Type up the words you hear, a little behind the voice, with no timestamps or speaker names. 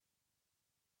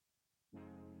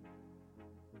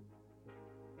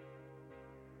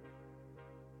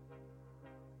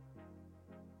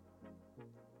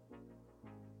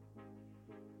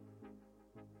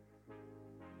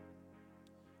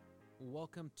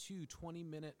Welcome to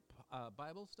 20-Minute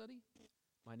Bible Study.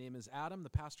 My name is Adam,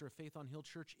 the pastor of Faith on Hill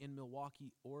Church in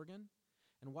Milwaukee, Oregon.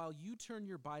 And while you turn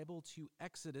your Bible to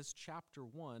Exodus chapter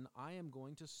 1, I am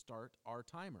going to start our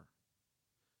timer.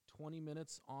 20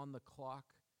 minutes on the clock.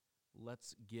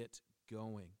 Let's get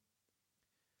going.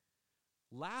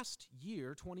 Last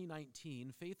year,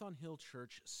 2019, Faith on Hill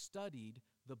Church studied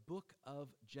the book of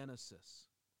Genesis.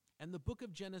 And the book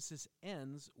of Genesis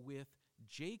ends with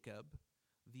Jacob,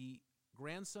 the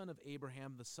grandson of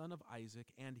Abraham, the son of Isaac,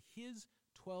 and his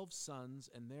 12 sons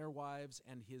and their wives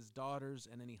and his daughters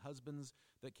and any husbands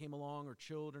that came along or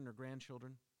children or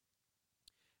grandchildren,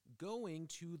 going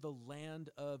to the land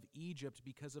of Egypt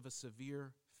because of a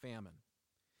severe famine.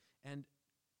 And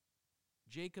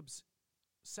Jacob's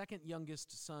second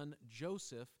youngest son,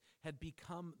 Joseph, had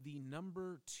become the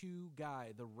number 2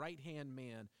 guy, the right-hand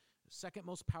man, second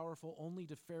most powerful only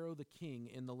to Pharaoh the king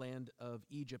in the land of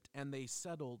Egypt, and they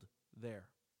settled there.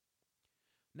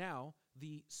 Now,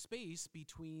 the space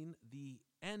between the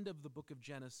end of the book of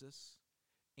Genesis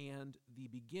and the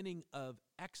beginning of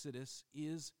Exodus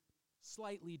is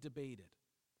slightly debated.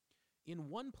 In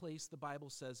one place, the Bible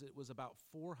says it was about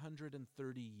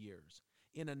 430 years.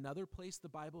 In another place, the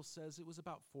Bible says it was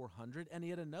about 400, and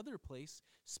yet another place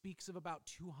speaks of about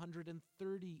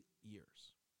 230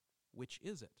 years. Which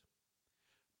is it?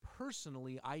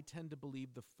 Personally, I tend to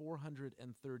believe the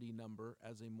 430 number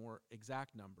as a more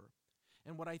exact number.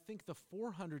 And what I think the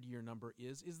 400-year number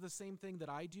is the same thing that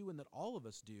I do and that all of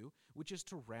us do, which is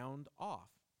to round off.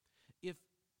 If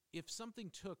something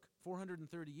took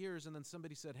 430 years and then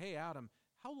somebody said, "Hey, Adam,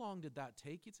 how long did that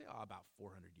take?" You'd say, about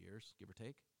 400 years, give or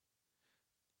take.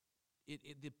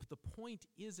 The point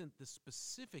isn't the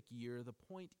specific year. The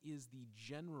point is the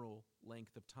general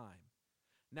length of time.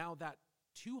 Now, that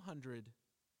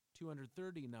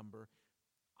 230 number,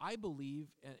 I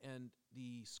believe, and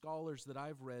the scholars that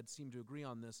I've read seem to agree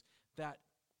on this, that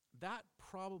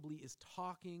probably is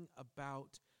talking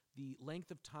about the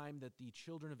length of time that the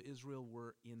children of Israel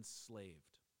were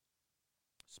enslaved.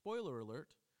 Spoiler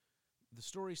alert, the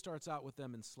story starts out with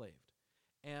them enslaved.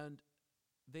 And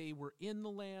they were in the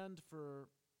land for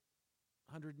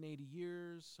 180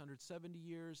 years, 170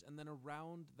 years, and then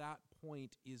around that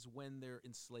point is when their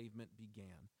enslavement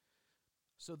began.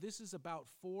 So this is about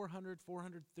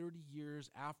 430 years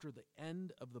after the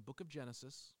end of the book of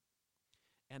Genesis,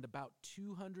 and about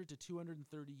 200 to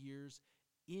 230 years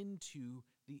into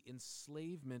the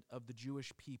enslavement of the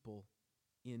Jewish people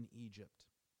in Egypt.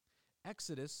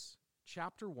 Exodus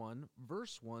chapter 1,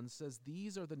 verse 1 says,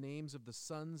 "These are the names of the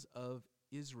sons of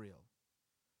Israel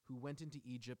who went into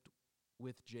Egypt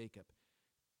with Jacob."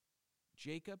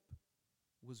 Jacob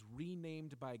was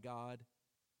renamed by God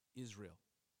Israel.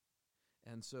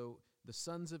 And so the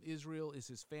sons of Israel is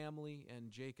his family,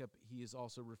 and Jacob, he is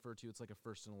also referred to, it's like a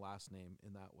first and a last name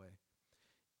in that way.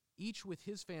 Each with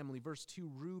his family, verse 2,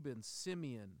 Reuben,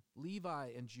 Simeon, Levi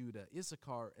and Judah,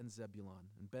 Issachar and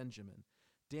Zebulun and Benjamin,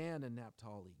 Dan and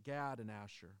Naphtali, Gad and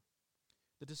Asher.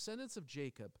 The descendants of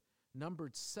Jacob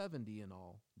numbered 70 in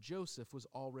all. Joseph was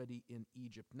already in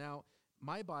Egypt. Now,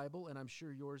 my Bible, and I'm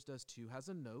sure yours does too, has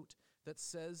a note that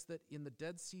says that in the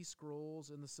Dead Sea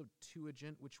Scrolls and the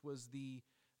Septuagint, which was the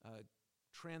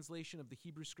translation of the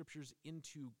Hebrew Scriptures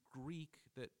into Greek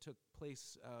that took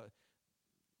place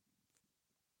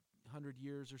 100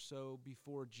 years or so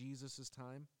before Jesus'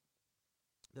 time,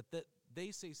 that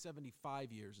they say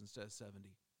 75 years instead of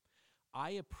 70. I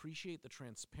appreciate the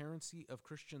transparency of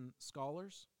Christian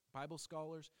scholars, Bible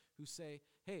scholars, who say,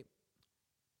 hey,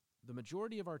 the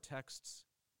majority of our texts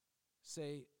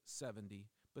say 70,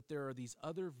 but there are these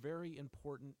other very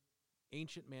important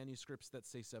ancient manuscripts that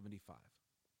say 75.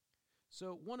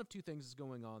 So one of two things is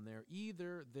going on there.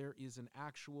 Either there is an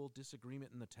actual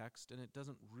disagreement in the text, and it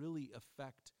doesn't really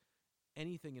affect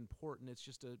anything important. It's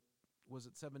just was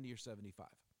it 70 or 75?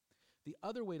 The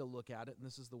other way to look at it, and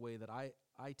this is the way that I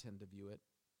tend to view it,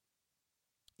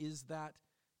 is that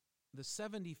the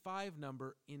 75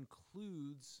 number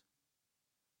includes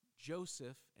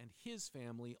Joseph and his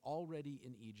family already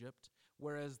in Egypt,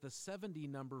 whereas the 70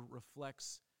 number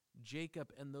reflects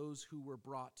Jacob and those who were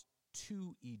brought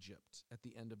to Egypt at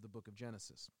the end of the book of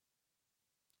Genesis.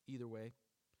 Either way,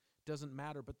 doesn't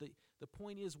matter, but the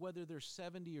point is whether there's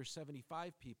 70 or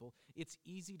 75 people, it's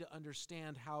easy to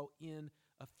understand how in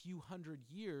a few hundred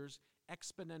years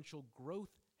exponential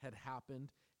growth had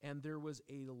happened and there was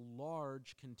a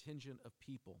large contingent of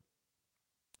people.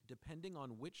 Depending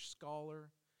on which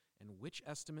scholar and which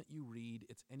estimate you read,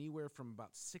 it's anywhere from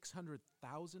about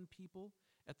 600,000 people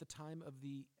at the time of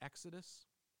the Exodus,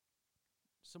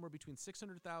 somewhere between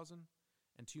 600,000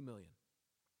 and 2 million.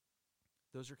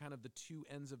 Those are kind of the two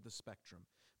ends of the spectrum.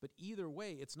 But either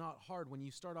way, it's not hard when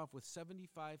you start off with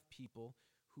 75 people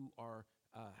who are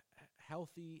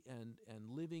healthy and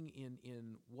living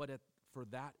in what for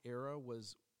that era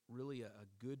was really a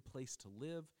good place to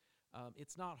live.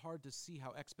 It's not hard to see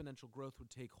how exponential growth would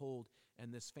take hold,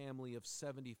 and this family of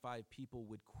 75 people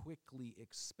would quickly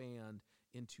expand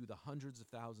into the hundreds of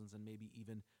thousands and maybe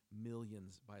even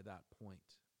millions by that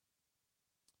point.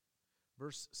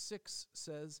 Verse 6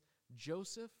 says,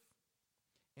 Joseph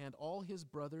and all his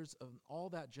brothers of all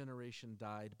that generation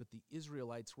died, but the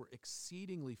Israelites were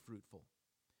exceedingly fruitful.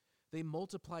 They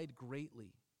multiplied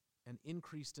greatly and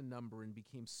increased in number and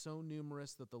became so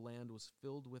numerous that the land was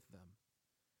filled with them.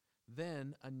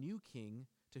 Then a new king,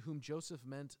 to whom Joseph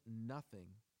meant nothing,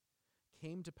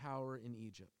 came to power in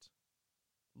Egypt.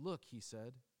 Look, he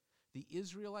said, the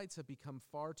Israelites have become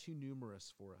far too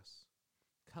numerous for us.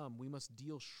 Come, we must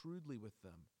deal shrewdly with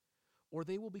them, or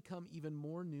they will become even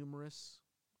more numerous,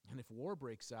 and if war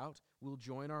breaks out, we'll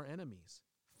join our enemies,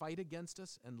 fight against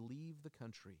us, and leave the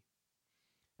country.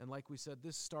 And like we said,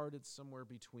 this started somewhere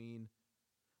between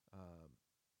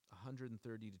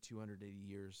 130 to 280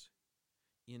 years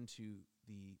into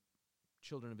the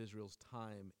children of Israel's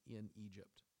time in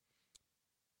Egypt.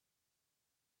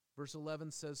 Verse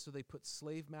 11 says, so they put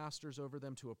slave masters over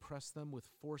them to oppress them with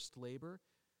forced labor,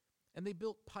 and they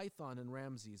built Pithon and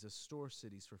Ramses as store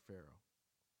cities for Pharaoh.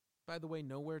 By the way,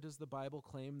 nowhere does the Bible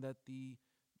claim that the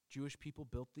Jewish people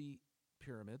built the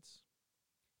pyramids.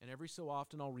 And every so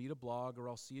often I'll read a blog or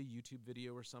I'll see a YouTube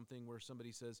video or something where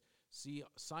somebody says, see,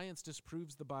 science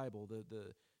disproves the Bible.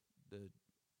 The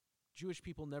Jewish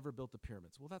people never built the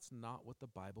pyramids. Well, that's not what the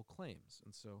Bible claims.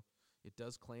 And so it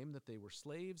does claim that they were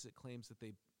slaves. It claims that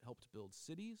they helped build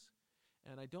cities.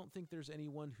 And I don't think there's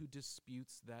anyone who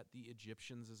disputes that the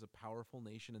Egyptians, as a powerful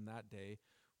nation in that day,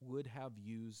 would have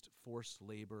used forced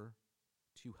labor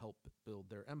to help build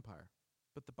their empire.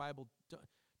 But the Bible,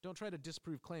 don't try to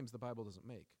disprove claims the Bible doesn't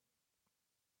make.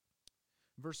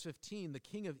 Verse 15, the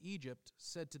king of Egypt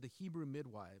said to the Hebrew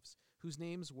midwives, whose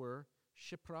names were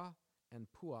Shiphrah and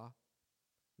Puah,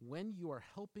 when you are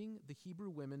helping the Hebrew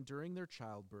women during their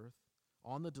childbirth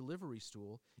on the delivery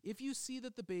stool, if you see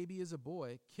that the baby is a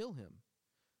boy, kill him.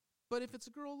 But if it's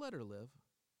a girl, let her live.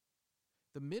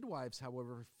 The midwives,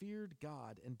 however, feared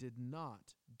God and did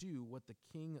not do what the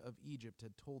king of Egypt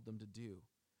had told them to do.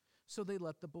 So they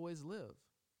let the boys live.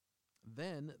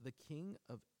 Then the king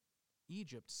of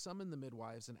Egypt summoned the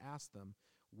midwives and asked them,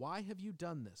 why have you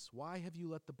done this? Why have you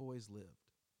let the boys live?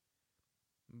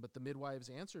 But the midwives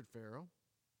answered Pharaoh,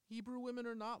 Hebrew women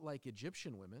are not like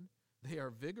Egyptian women. They are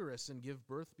vigorous and give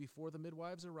birth before the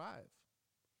midwives arrive.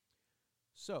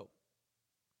 So,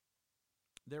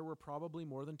 there were probably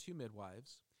more than two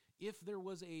midwives. If there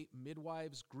was a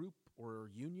midwives group or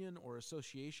union or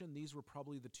association, these were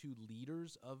probably the two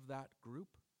leaders of that group.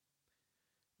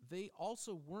 They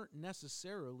also weren't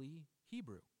necessarily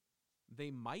Hebrew.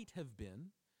 They might have been,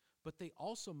 but they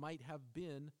also might have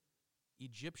been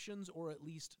Egyptians or at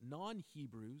least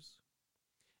non-Hebrews,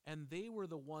 and they were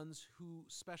the ones who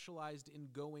specialized in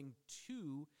going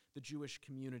to the Jewish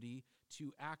community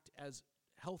to act as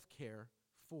health care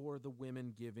for the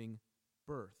women giving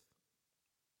birth.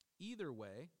 Either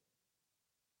way,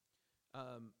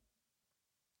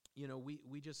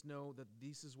 we just know that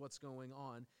this is what's going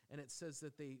on, and it says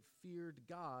that they feared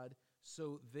God,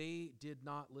 so they did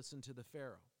not listen to the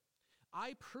Pharaoh.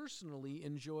 I personally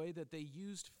enjoy that they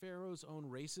used Pharaoh's own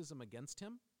racism against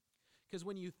him, because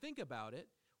when you think about it,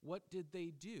 what did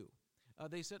they do?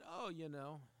 They said,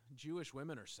 Jewish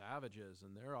women are savages,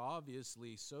 and they're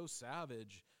obviously so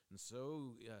savage and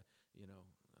so,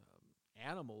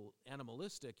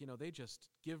 animalistic. They just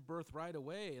give birth right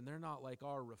away, and they're not like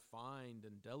our refined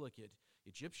and delicate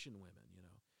Egyptian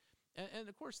women, And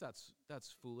of course,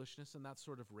 that's foolishness, and that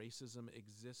sort of racism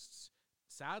exists,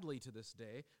 sadly, to this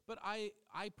day. But I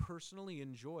personally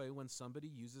enjoy when somebody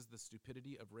uses the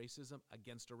stupidity of racism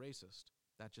against a racist.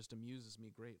 That just amuses me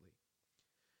greatly.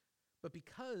 But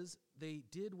because they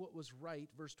did what was right,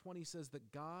 verse 20 says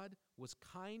that God was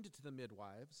kind to the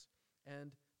midwives,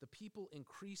 and the people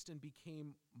increased and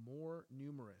became more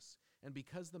numerous. And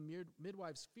because the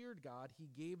midwives feared God, he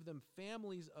gave them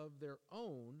families of their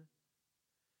own,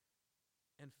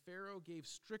 and Pharaoh gave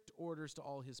strict orders to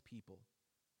all his people.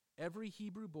 Every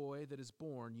Hebrew boy that is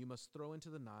born you must throw into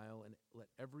the Nile, and let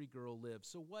every girl live.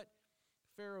 So what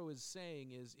Pharaoh is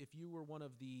saying is, if you were one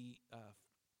of the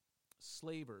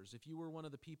slavers, if you were one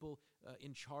of the people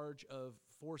in charge of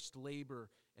forced labor,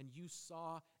 and you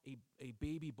saw a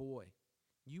baby boy,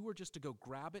 you were just to go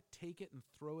grab it, take it, and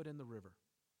throw it in the river.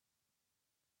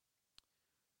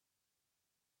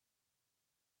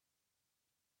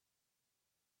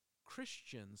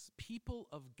 Christians, people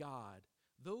of God,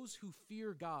 those who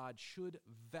fear God should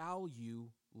value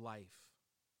life,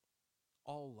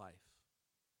 all life.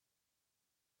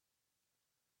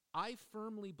 I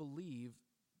firmly believe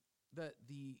that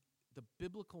the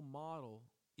biblical model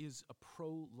is a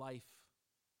pro-life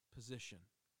position.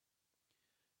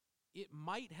 It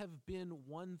might have been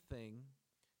one thing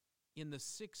in the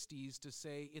 60s to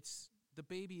say the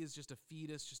baby is just a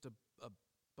fetus, just a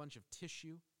bunch of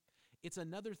tissue. It's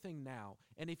another thing now.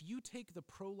 And if you take the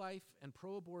pro-life and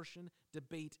pro-abortion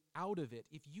debate out of it,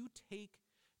 if you take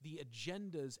the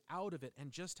agendas out of it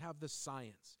and just have the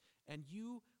science, and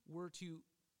you were to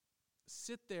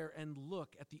sit there and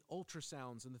look at the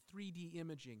ultrasounds and the 3D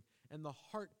imaging and the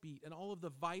heartbeat and all of the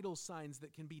vital signs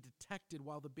that can be detected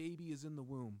while the baby is in the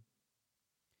womb,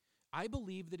 I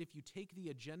believe that if you take the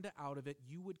agenda out of it,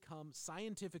 you would come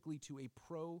scientifically to a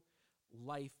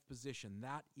pro-life position.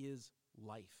 That is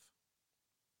life.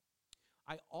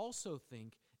 I also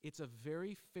think it's a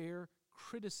very fair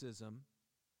criticism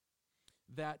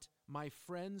that my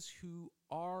friends who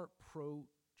are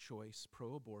pro-choice,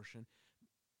 pro-abortion,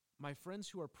 my friends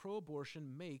who are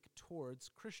pro-abortion make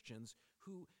towards Christians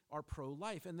who are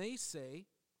pro-life. And they say,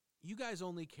 you guys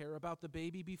only care about the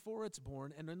baby before it's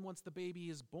born, and then once the baby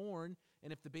is born,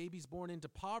 and if the baby's born into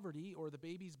poverty or the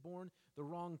baby's born the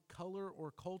wrong color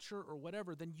or culture or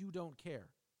whatever, then you don't care.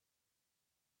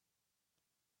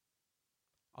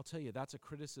 I'll tell you, that's a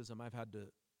criticism I've had to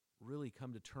really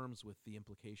come to terms with the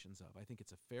implications of. I think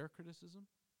it's a fair criticism,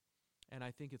 and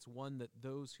I think it's one that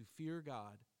those who fear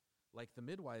God, like the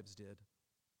midwives did,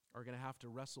 are going to have to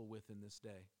wrestle with in this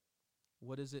day.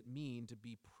 What does it mean to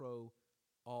be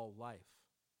pro-all life?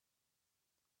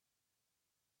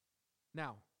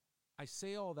 Now, I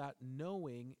say all that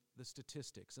knowing the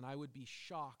statistics, and I would be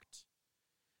shocked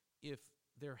if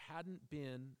there hadn't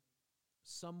been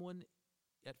someone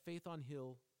at Faith on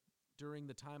Hill during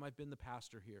the time I've been the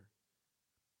pastor here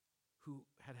who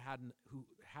had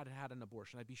had an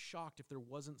abortion. I'd be shocked if there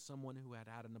wasn't someone who had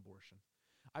had an abortion.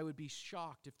 I would be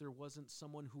shocked if there wasn't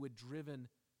someone who had driven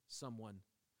someone,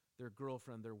 their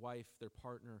girlfriend, their wife, their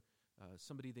partner,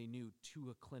 somebody they knew,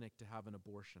 to a clinic to have an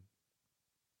abortion.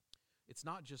 It's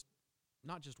not just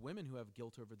women who have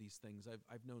guilt over these things.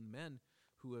 I've known men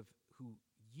who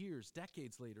years,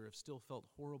 decades later, have still felt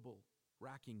horrible,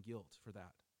 racking guilt for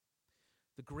that.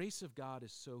 The grace of God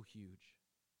is so huge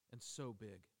and so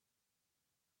big.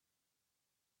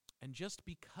 And just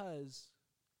because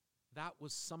that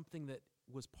was something that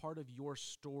was part of your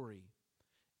story,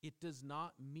 it does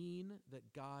not mean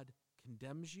that God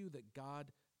condemns you, that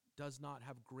God does not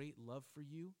have great love for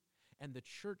you, and the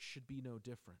church should be no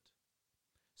different.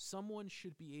 Someone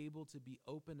should be able to be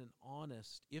open and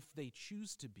honest if they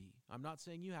choose to be. I'm not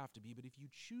saying you have to be, but if you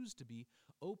choose to be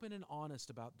open and honest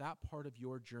about that part of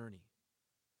your journey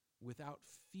without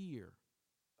fear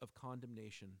of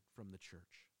condemnation from the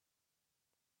church.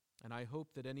 And I hope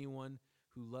that anyone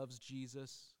who loves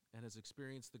Jesus and has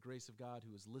experienced the grace of God,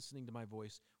 who is listening to my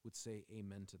voice, would say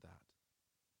amen to that.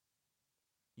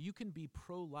 You can be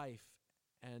pro-life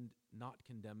and not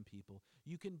condemn people.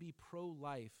 You can be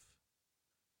pro-life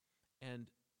and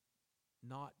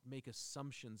not make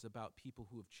assumptions about people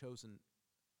who have chosen,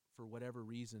 for whatever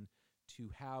reason, to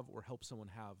have or help someone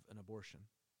have an abortion.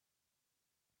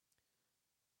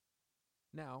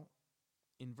 Now,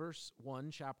 in verse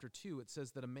 1, chapter 2, it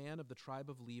says that a man of the tribe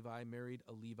of Levi married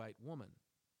a Levite woman.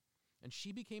 And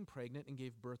she became pregnant and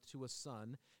gave birth to a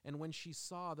son. And when she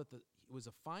saw that it was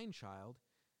a fine child,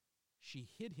 she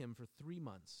hid him for 3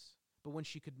 months. But when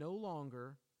she could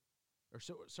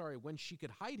when she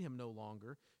could hide him no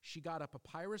longer, she got a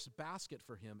papyrus basket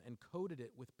for him and coated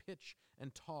it with pitch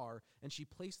and tar, and she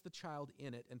placed the child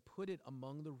in it and put it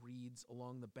among the reeds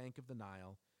along the bank of the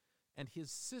Nile. And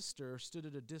his sister stood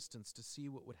at a distance to see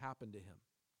what would happen to him.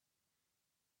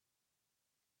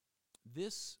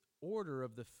 This order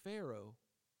of the Pharaoh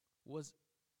was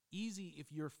easy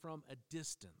if you're from a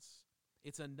distance.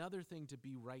 It's another thing to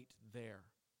be right there.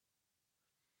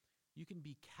 You can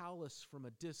be callous from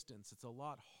a distance. It's a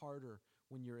lot harder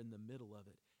when you're in the middle of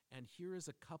it. And here is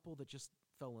a couple that just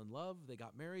fell in love. They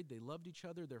got married. They loved each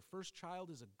other. Their first child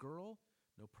is a girl.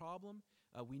 No problem.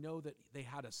 We know that they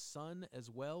had a son as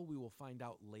well. We will find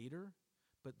out later.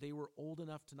 But they were old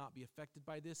enough to not be affected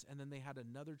by this. And then they had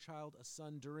another child, a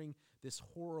son, during this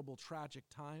horrible, tragic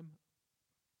time.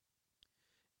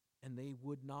 And they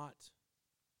would not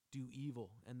do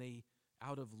evil. And they,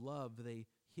 out of love, they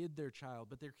hid their child.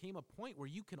 But there came a point where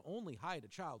you can only hide a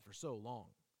child for so long.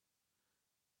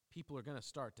 People are going to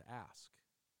start to ask.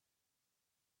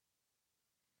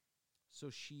 So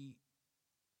she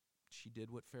she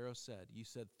did what Pharaoh said. You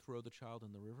said, throw the child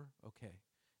in the river? Okay.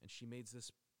 And she makes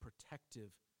this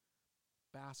protective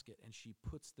basket, and she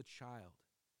puts the child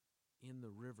in the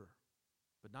river,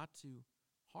 but not to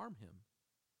harm him,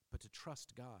 but to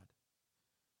trust God.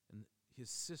 And his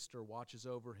sister watches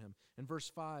over him. In verse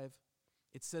 5,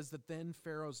 it says that then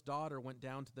Pharaoh's daughter went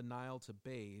down to the Nile to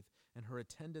bathe, and her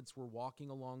attendants were walking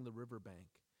along the riverbank.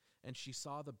 And she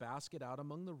saw the basket out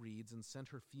among the reeds and sent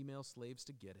her female slaves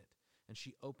to get it. And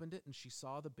she opened it, and she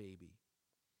saw the baby.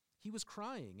 He was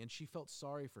crying, and she felt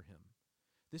sorry for him.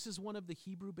 This is one of the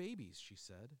Hebrew babies, she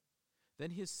said.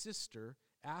 Then his sister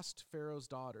asked Pharaoh's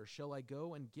daughter, shall I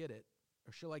go and get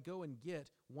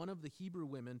one of the Hebrew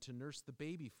women to nurse the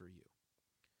baby for you?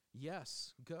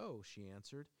 Yes, go, she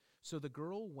answered. So the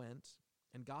girl went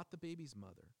and got the baby's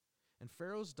mother. And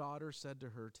Pharaoh's daughter said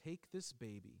to her, take this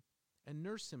baby and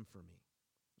nurse him for me,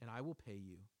 and I will pay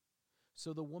you.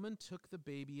 So the woman took the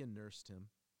baby and nursed him.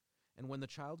 And when the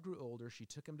child grew older, she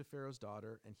took him to Pharaoh's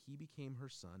daughter, and he became her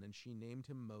son, and she named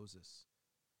him Moses,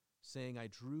 saying, I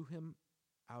drew him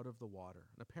out of the water.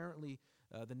 And apparently,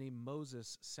 the name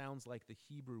Moses sounds like the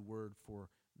Hebrew word for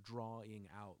drawing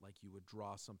out, like you would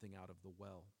draw something out of the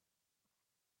well.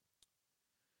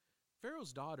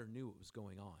 Pharaoh's daughter knew what was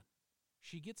going on.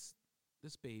 She gets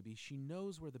this baby. She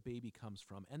knows where the baby comes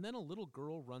from. And then a little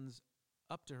girl runs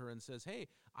up to her and says, hey,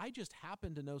 I just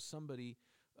happen to know somebody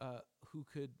who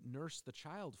could nurse the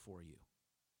child for you.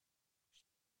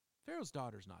 Pharaoh's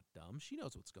daughter's not dumb. She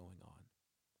knows what's going on.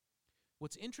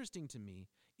 What's interesting to me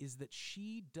is that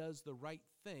she does the right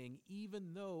thing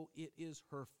even though it is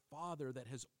her father that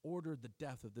has ordered the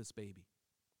death of this baby.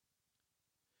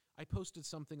 I posted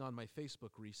something on my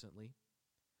Facebook recently,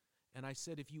 and I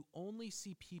said, if you only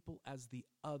see people as the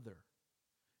other,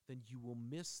 then you will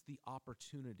miss the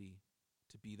opportunity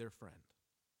to be their friend.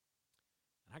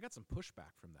 And I got some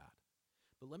pushback from that.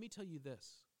 But let me tell you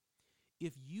this.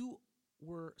 If you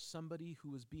were somebody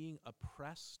who was being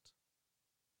oppressed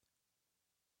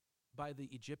by the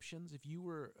Egyptians, if you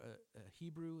were a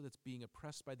Hebrew that's being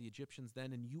oppressed by the Egyptians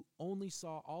then, and you only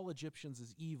saw all Egyptians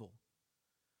as evil,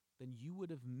 then you would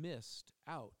have missed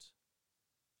out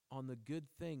on the good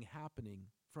thing happening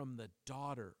from the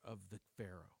daughter of the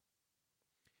Pharaoh.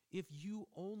 If you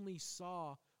only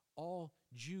saw all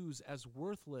Jews as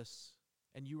worthless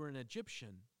and you were an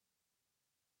Egyptian,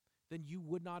 then you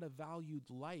would not have valued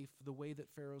life the way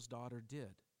that Pharaoh's daughter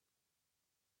did.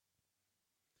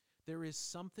 There is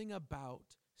something about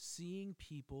seeing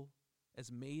people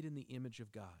as made in the image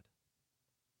of God.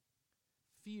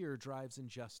 Fear drives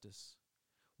injustice.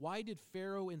 Why did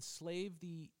Pharaoh enslave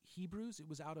the Hebrews? It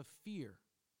was out of fear.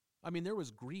 I mean, there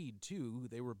was greed too.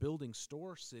 They were building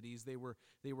store cities. They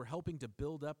were helping to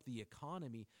build up the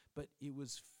economy, but it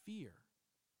was fear.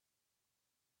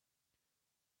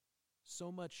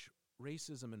 So much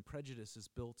racism and prejudice is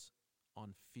built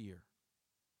on fear.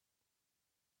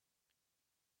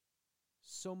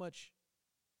 So much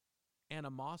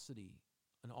animosity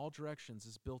in all directions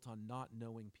is built on not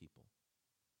knowing people.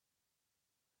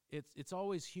 It's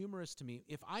always humorous to me.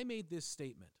 If I made this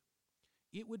statement,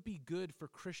 it would be good for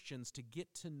Christians to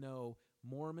get to know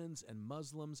Mormons and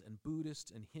Muslims and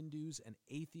Buddhists and Hindus and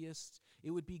atheists.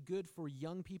 It would be good for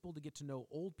young people to get to know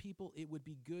old people. It would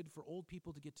be good for old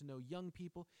people to get to know young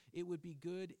people. It would be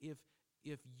good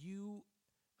if you,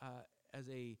 as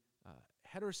a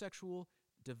heterosexual,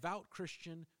 devout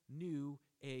Christian, knew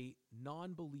a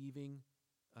non-believing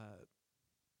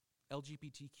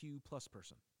LGBTQ plus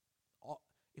person.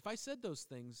 If I said those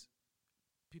things,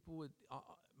 people would,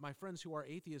 my friends who are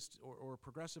atheists or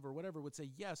progressive or whatever would say,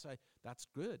 yes, that's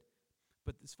good.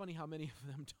 But it's funny how many of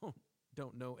them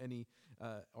don't know any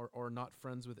or not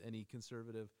friends with any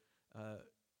conservative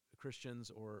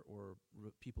Christians or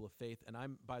people of faith. And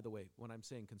by the way, when I'm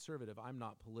saying conservative, I'm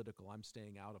not political. I'm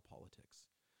staying out of politics.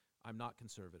 I'm not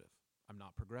conservative. I'm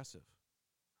not progressive.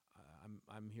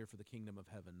 I'm here for the kingdom of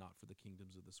heaven, not for the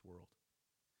kingdoms of this world.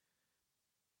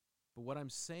 But what I'm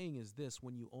saying is this: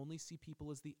 when you only see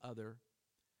people as the other,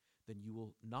 then you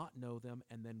will not know them,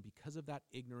 and then because of that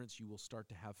ignorance, you will start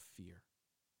to have fear.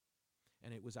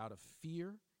 And it was out of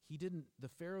fear. The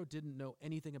Pharaoh didn't know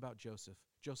anything about Joseph.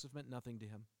 Joseph meant nothing to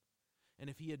him. And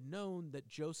if he had known that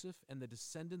Joseph and the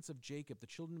descendants of Jacob, the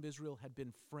children of Israel, had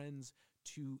been friends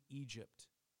to Egypt,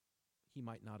 he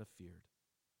might not have feared.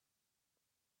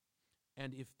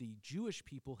 And if the Jewish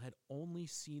people had only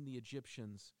seen the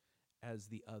Egyptians as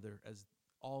the other, as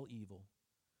all evil,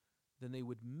 then they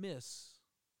would miss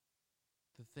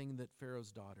the thing that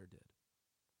Pharaoh's daughter did.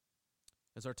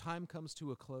 As our time comes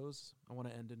to a close, I want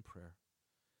to end in prayer.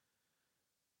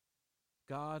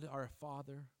 God, our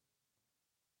Father,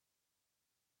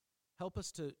 help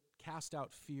us to cast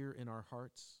out fear in our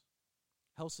hearts.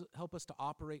 Help us to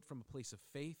operate from a place of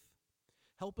faith.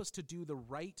 Help us to do the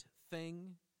right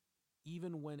thing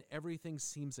even when everything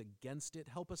seems against it.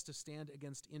 Help us to stand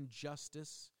against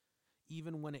injustice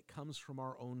even when it comes from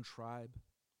our own tribe.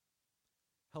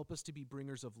 Help us to be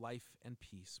bringers of life and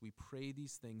peace. We pray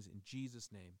these things in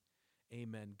Jesus' name.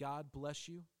 Amen. God bless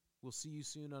you. We'll see you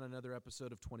soon on another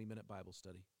episode of 20 Minute Bible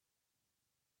Study.